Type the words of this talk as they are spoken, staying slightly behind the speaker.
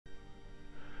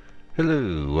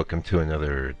Hello, welcome to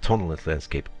another tonalist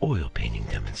landscape oil painting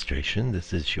demonstration.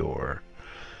 This is your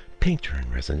painter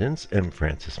in residence, M.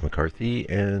 Francis McCarthy,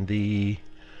 and the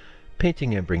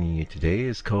painting I'm bringing you today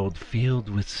is called Field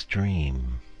with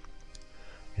Stream.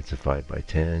 It's a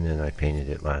 5x10 and I painted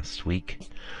it last week.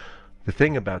 The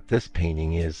thing about this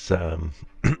painting is, well,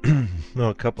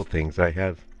 a couple things. I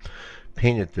have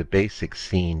painted the basic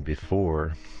scene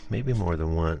before, maybe more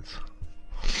than once.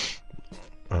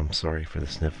 I'm sorry for the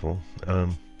sniffle.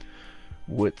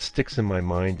 What sticks in my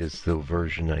mind is the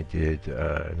version I did,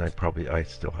 and I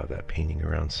still have that painting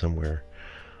around somewhere.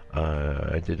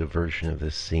 I did a version of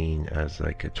this scene as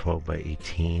like a 12 by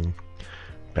 18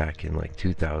 back in like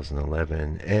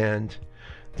 2011, and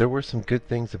there were some good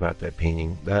things about that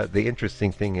painting. The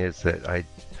interesting thing is that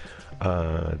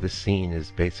this scene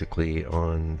is basically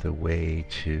on the way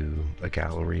to a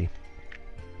gallery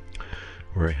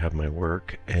where I have my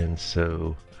work, and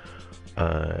so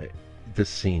this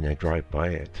scene, I drive by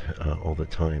it all the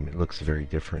time. It looks very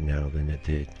different now than it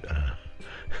did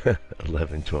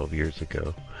 11, 12 years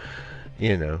ago.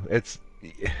 You know, it's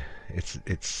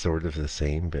sort of the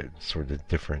same, but sort of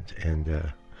different.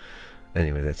 And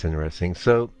anyway, that's interesting.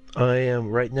 So I am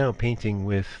right now painting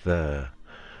with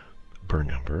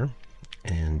burn umber,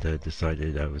 and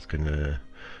decided I was gonna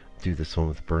do this one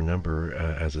with burn umber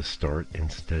as a start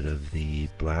instead of the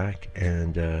black,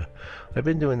 and I've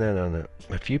been doing that on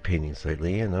a few paintings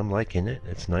lately, and I'm liking it.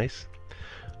 It's nice.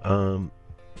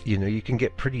 You know, you can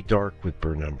get pretty dark with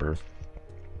burn umber,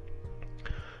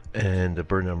 and the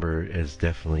burn umber is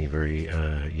definitely very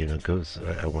you know, goes,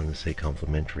 I want to say,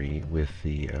 complementary with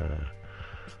the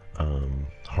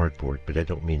hardboard, but I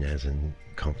don't mean as in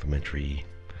complementary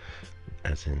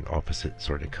as in opposite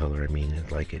sort of color. I mean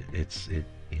it like it's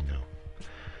you know,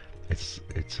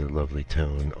 it's a lovely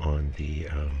tone on the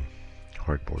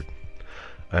hardboard,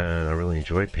 and I really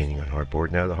enjoy painting on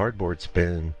hardboard. Now the hardboard's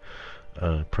been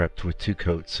prepped with 2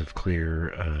 coats of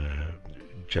clear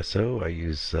gesso. I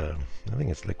use I think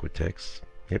it's Liquitex.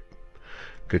 Yep,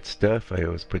 good stuff. I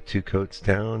always put 2 coats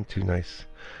down, 2 nice,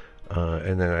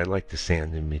 and then I like to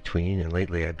sand in between. And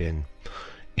lately I've been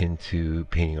into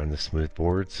painting on the smooth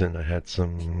boards, and I had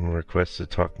some requests to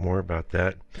talk more about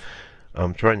that.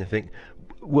 I'm trying to think.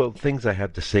 Well, things I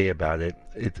have to say about it.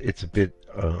 It's a bit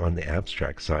on the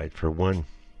abstract side. For one,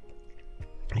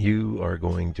 you are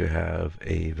going to have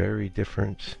a very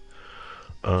different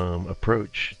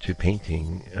approach to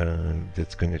painting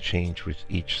that's going to change with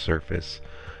each surface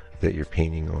that you're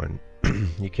painting on.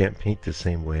 You can't paint the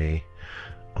same way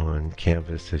on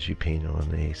canvas as you paint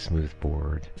on a smooth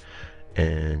board,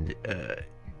 and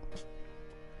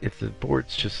if the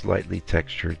board's just slightly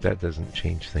textured, that doesn't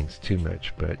change things too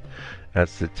much, but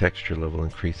as the texture level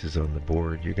increases on the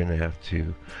board, you're going to have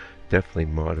to definitely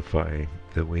modify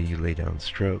the way you lay down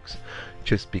strokes,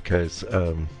 just because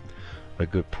a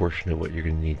good portion of what you're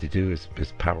going to need to do is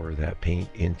power that paint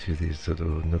into these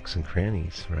little nooks and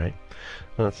crannies, right?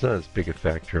 Well, it's not as big a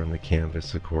factor on the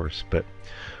canvas, of course, but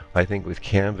I think with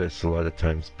canvas, a lot of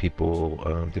times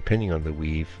people, depending on the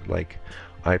weave, like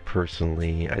I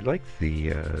personally, I like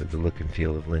the look and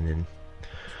feel of linen.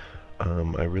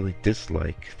 I really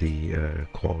dislike the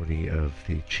quality of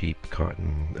the cheap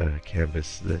cotton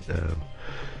canvas that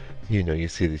you know, you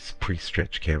see these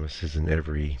pre-stretched canvases in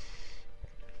every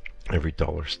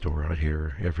dollar store out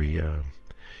here, every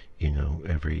you know,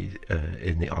 every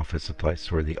in the office supply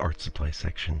store, the art supply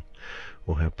section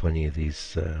will have plenty of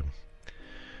these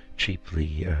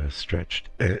cheaply stretched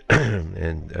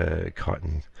and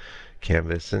cotton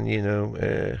canvas, and you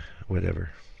know,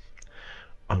 whatever.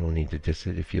 I don't need to diss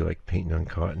it. If you like painting on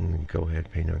cotton, go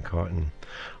ahead, paint on cotton.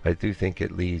 I do think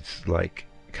it leaves like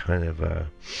kind of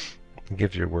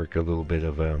gives your work a little bit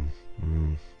of a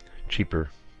cheaper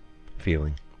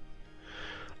feeling.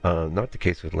 Not the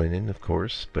case with linen, of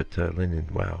course, but linen,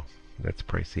 wow, that's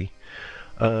pricey.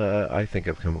 I think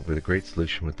I've come up with a great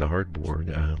solution with the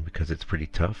hardboard because it's pretty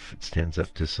tough. It stands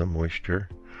up to some moisture.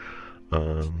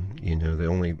 You know, the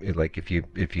only, like if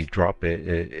you drop it,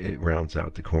 it rounds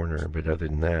out the corner, but other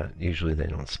than that, usually they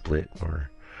don't split or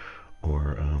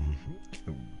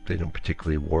they don't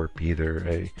particularly warp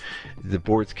either. The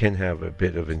boards can have a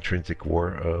bit of intrinsic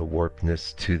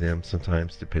warpness to them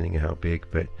sometimes, depending on how big,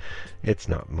 but it's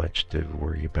not much to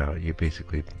worry about. You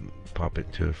basically pop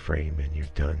it to a frame and you're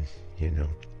done, you know.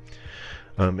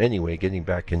 Anyway, getting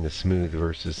back into smooth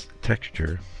versus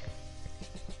texture.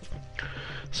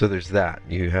 So there's that.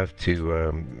 You have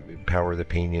to power the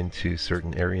paint into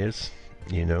certain areas,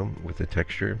 you know, with the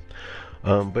texture.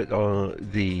 But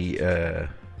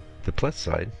the plus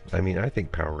side, I mean, I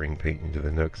think powering paint into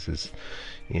the nooks is,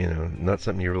 you know, not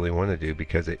something you really want to do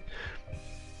because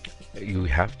You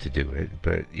have to do it,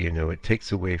 but you know, it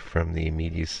takes away from the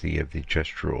immediacy of the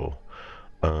gestural,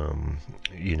 um,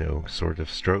 you know, sort of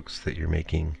strokes that you're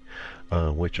making,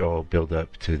 which all build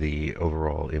up to the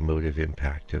overall emotive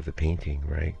impact of the painting,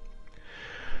 right?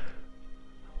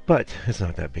 But it's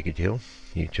not that big a deal.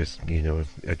 You just, you know,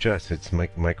 adjust. It's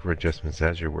micro adjustments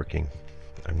as you're working.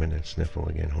 I'm going to sniffle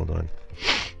again. Hold on.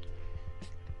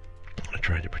 I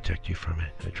tried to protect you from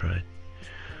it. I tried.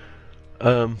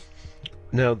 Um,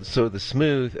 Now, so the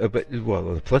smooth, but well,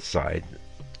 on the plus side,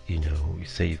 you know, you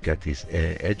say you've got these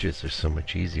edges are so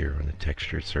much easier on a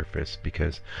textured surface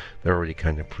because they're already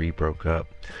kind of pre-broke up.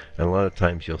 And a lot of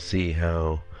times you'll see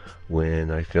how when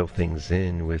I fill things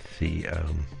in with the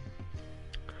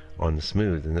on the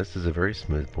smooth, and this is a very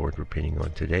smooth board we're painting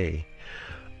on today,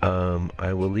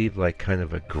 I will leave like kind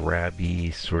of a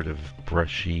grabby, sort of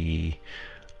brushy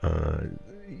uh,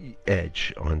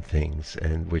 edge on things,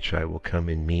 and which I will come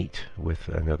and meet with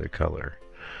another color.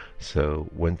 So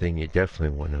one thing you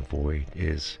definitely want to avoid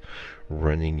is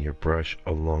running your brush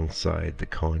alongside the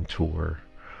contour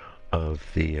of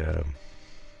the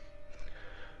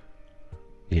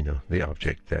you know, the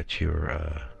object that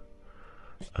you're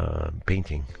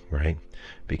painting, right?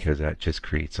 Because that just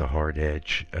creates a hard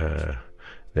edge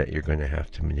that you're going to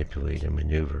have to manipulate and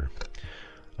maneuver.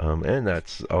 And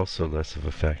that's also less of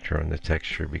a factor on the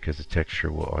texture because the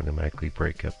texture will automatically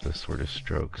break up those sort of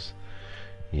strokes.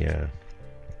 Yeah.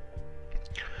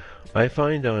 I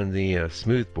find on the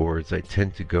smooth boards I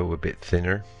tend to go a bit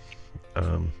thinner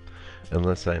um,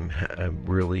 unless I'm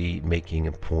really making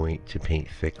a point to paint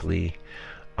thickly.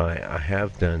 I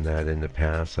have done that in the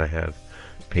past. I have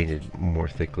painted more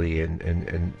thickly,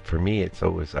 and for me it's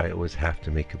always, I always have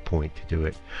to make a point to do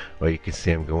it. Well, you can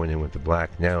see I'm going in with the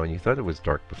black now, and you thought it was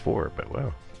dark before, but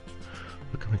wow,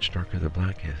 look how much darker the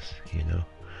black is, you know.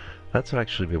 That's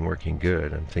actually been working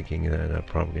good. I'm thinking that I'm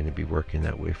probably going to be working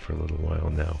that way for a little while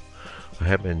now. I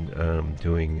have been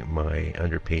doing my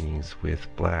underpaintings with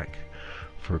black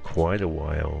for quite a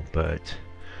while, but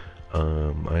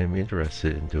I'm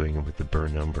interested in doing it with the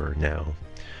burn umber now.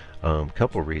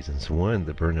 Couple reasons. One,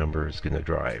 the burn umber is going to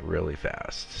dry really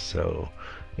fast, so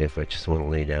if I just want to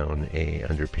lay down a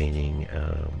underpainting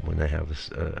when I have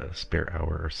a spare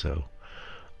hour or so,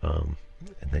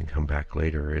 and then come back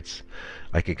later,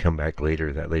 I could come back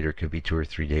later. That later could be 2 or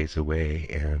 3 days away,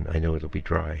 and I know it'll be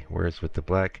dry. Whereas with the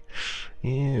black,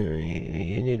 yeah,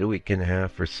 you need a week and a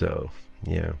half or so.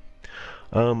 Yeah.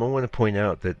 I want to point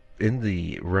out that in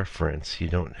the reference, you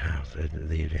don't have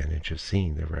the advantage of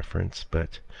seeing the reference,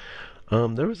 but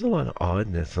there was a lot of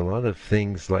oddness, a lot of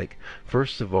things like,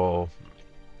 first of all,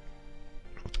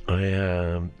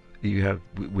 I we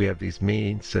have these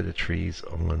main set of trees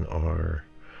on our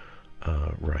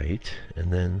right,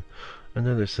 and then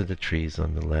another set of trees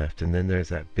on the left, and then there's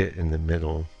that bit in the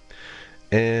middle.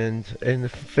 And in the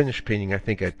finished painting, I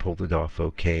think I pulled it off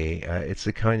okay. It's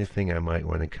the kind of thing I might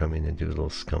want to come in and do a little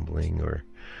scumbling or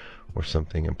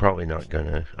something. I'm probably not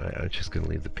gonna. I'm just gonna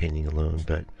leave the painting alone.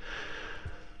 But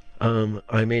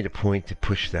I made a point to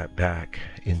push that back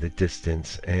in the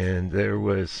distance, and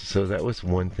so that was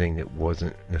one thing that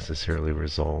wasn't necessarily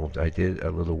resolved. I did a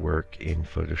little work in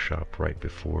Photoshop right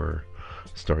before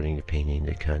starting the painting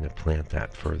to kind of plant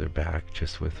that further back,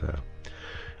 just with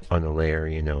on a layer,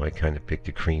 you know. I kind of picked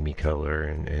a creamy color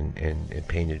and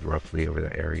painted roughly over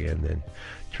the area, and then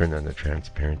turned on the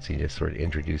transparency to sort of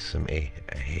introduce some a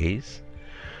haze.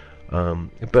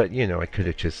 But you know, I could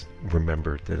have just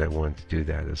remembered that I wanted to do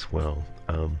that as well.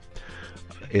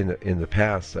 In the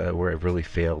past, where I've really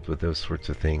failed with those sorts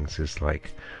of things is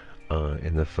like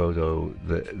in the photo,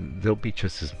 they'll be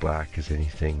just as black as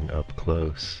anything up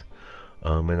close,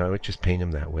 and I would just paint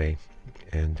them that way.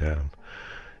 And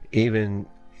even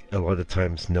a lot of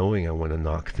times, knowing I want to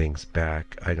knock things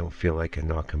back, I don't feel like I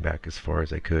knock them back as far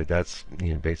as I could. That's,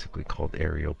 you know, basically called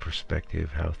aerial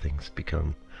perspective, how things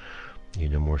become, you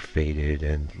know, more faded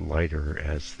and lighter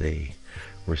as they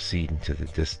recede into the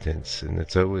distance. And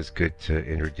it's always good to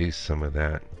introduce some of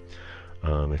that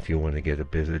if you want to get a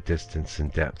bit of distance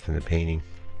and depth in the painting.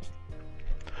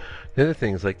 The other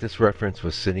thing is, like, this reference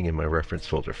was sitting in my reference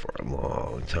folder for a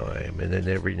long time, and then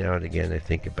every now and again I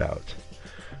think about,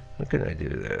 how can I do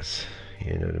this,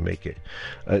 you know, to make it,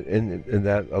 and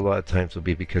that a lot of times will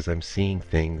be because I'm seeing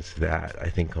things that I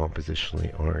think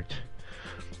compositionally aren't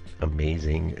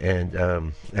amazing.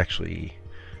 And actually,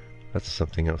 that's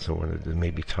something else I wanted to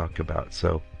maybe talk about.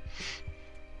 So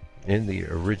in the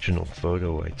original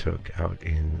photo I took out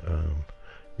in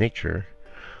nature,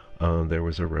 there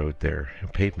was a road there, a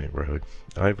pavement road.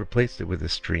 I replaced it with a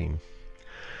stream.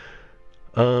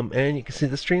 And you can see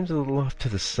the stream's a little off to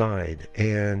the side,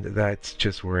 and that's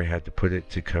just where I had to put it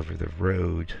to cover the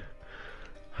road.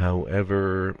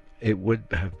 However, it would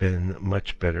have been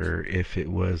much better if it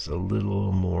was a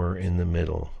little more in the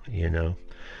middle, you know.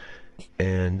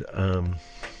 And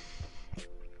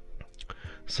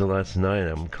so last night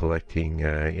I'm collecting,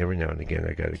 every now and again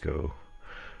I gotta go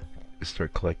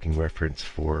start collecting reference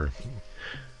for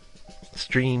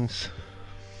streams,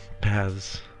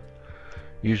 paths,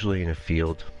 usually in a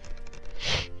field.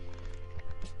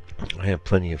 I have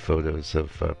plenty of photos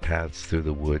of paths through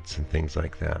the woods and things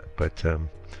like that, but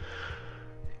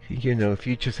you know, if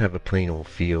you just have a plain old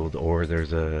field or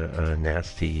there's a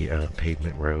nasty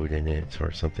pavement road in it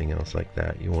or something else like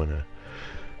that, you want to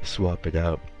swap it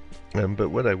out. But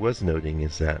what I was noting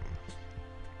is that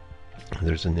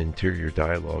there's an interior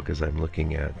dialogue as I'm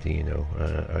looking at the, you know,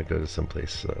 I go to some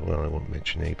place, well, I won't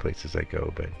mention any places I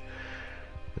go, but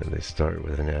they start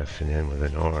with an F and end with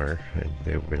an R, and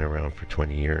they've been around for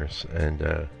 20 years,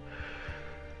 and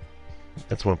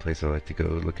that's one place I like to go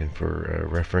looking for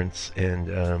reference and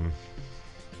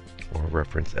or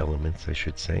reference elements, I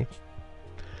should say,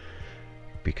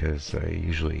 because I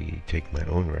usually take my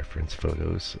own reference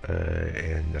photos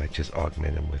and I just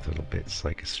augment them with little bits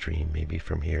like a stream maybe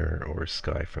from here or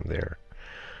sky from there.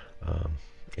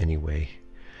 Anyway,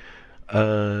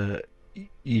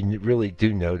 you really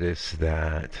do notice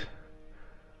that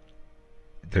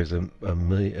there's a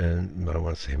million, I don't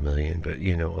want to say a million, but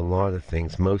you know, a lot of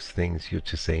things, most things you'll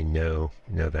just say, no,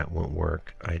 that won't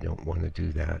work. I don't want to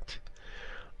do that.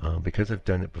 Because I've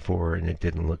done it before and it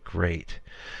didn't look great.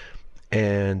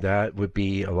 And that would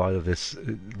be a lot of this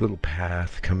little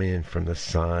path coming in from the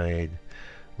side,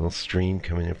 little stream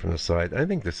coming in from the side. I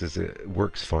think this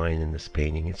works fine in this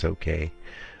painting. It's okay.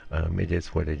 It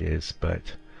is what it is, but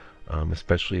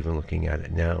especially even looking at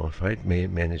it now, if I'd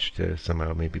managed to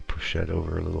somehow maybe push that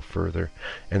over a little further,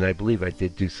 and I believe I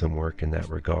did do some work in that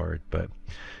regard, but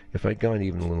if I'd gone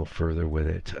even a little further with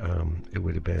it, it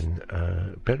would have been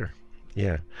better.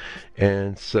 Yeah.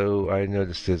 And so I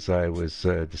noticed as I was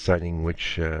deciding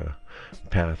which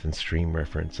path and stream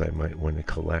reference I might want to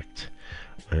collect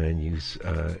and use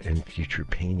in future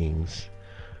paintings,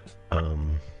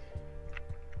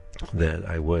 that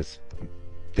I was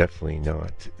definitely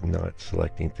not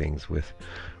selecting things with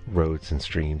roads and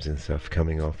streams and stuff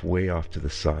coming off way off to the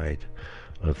side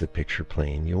of the picture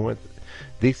plane. You want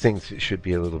these things should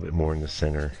be a little bit more in the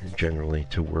center generally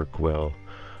to work well.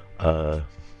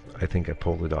 I think I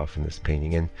pulled it off in this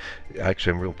painting, and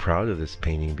actually I'm real proud of this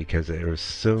painting because there were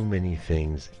so many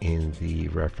things in the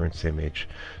reference image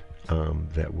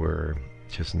that were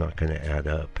just not going to add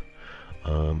up.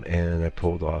 And I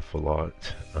pulled off a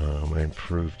lot. I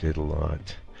improved it a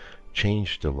lot,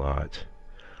 changed a lot,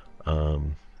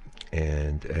 and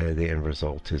the end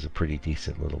result is a pretty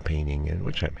decent little painting, and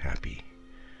which I'm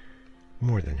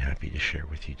more than happy to share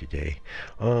with you today.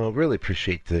 Really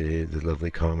appreciate the lovely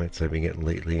comments I've been getting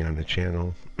lately on the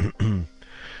channel.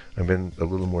 I've been a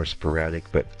little more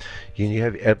sporadic, but you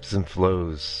have ebbs and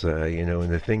flows, you know,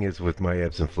 and the thing is with my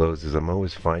ebbs and flows is I'm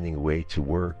always finding a way to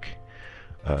work.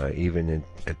 Even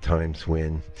at times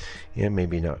when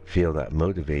maybe not feel that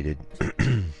motivated.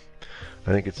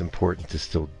 I think it's important to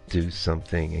still do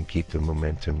something and keep the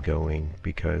momentum going,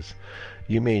 because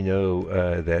you may know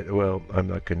that, well, I'm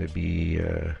not going to be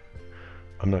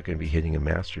hitting a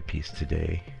masterpiece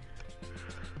today,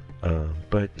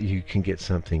 but you can get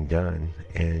something done,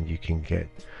 and you can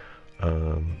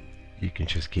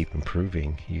just keep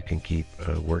improving. You can keep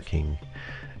working.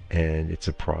 And it's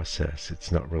a process.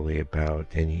 It's not really about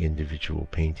any individual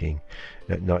painting.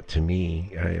 Not to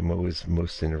me. I am always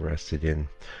most interested in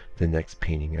the next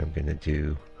painting I'm going to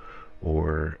do,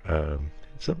 or I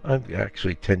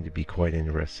actually tend to be quite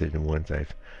interested in ones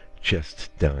I've just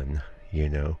done, you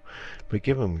know. But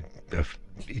give them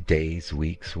days,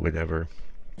 weeks, whatever.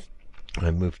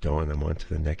 I moved on. I'm on to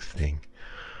the next thing.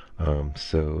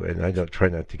 And I don't try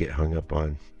not to get hung up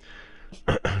on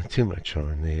too much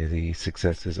on the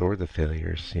successes or the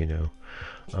failures, you know.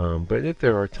 But if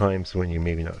there are times when you're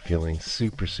maybe not feeling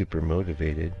super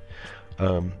motivated,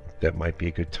 that might be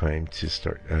a good time to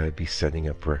start be setting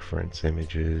up reference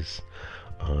images,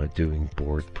 doing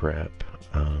board prep.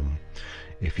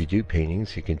 If you do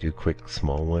paintings, you can do quick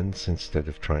small ones instead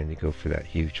of trying to go for that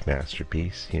huge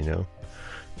masterpiece, you know,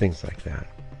 things like that.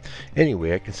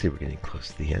 Anyway, I can see we're getting close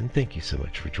to the end. Thank you so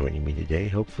much for joining me today.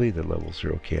 Hopefully the levels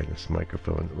are okay on this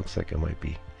microphone. It looks like I might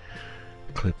be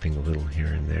clipping a little here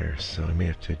and there, so I may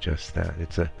have to adjust that.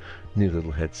 It's a new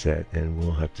little headset, and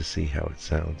we'll have to see how it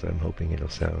sounds. I'm hoping it'll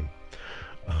sound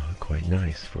quite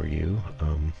nice for you.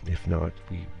 If not,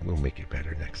 we will make it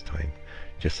better next time.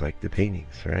 Just like the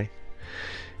paintings, right?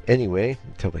 Anyway,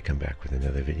 until I come back with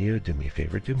another video, do me a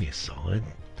favor, do me a solid.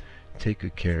 Take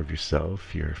good care of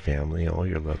yourself, your family, all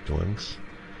your loved ones.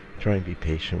 Try and be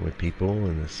patient with people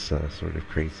in this sort of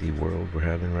crazy world we're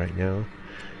having right now.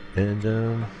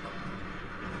 And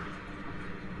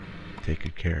take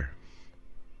good care.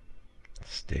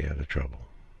 Stay out of trouble.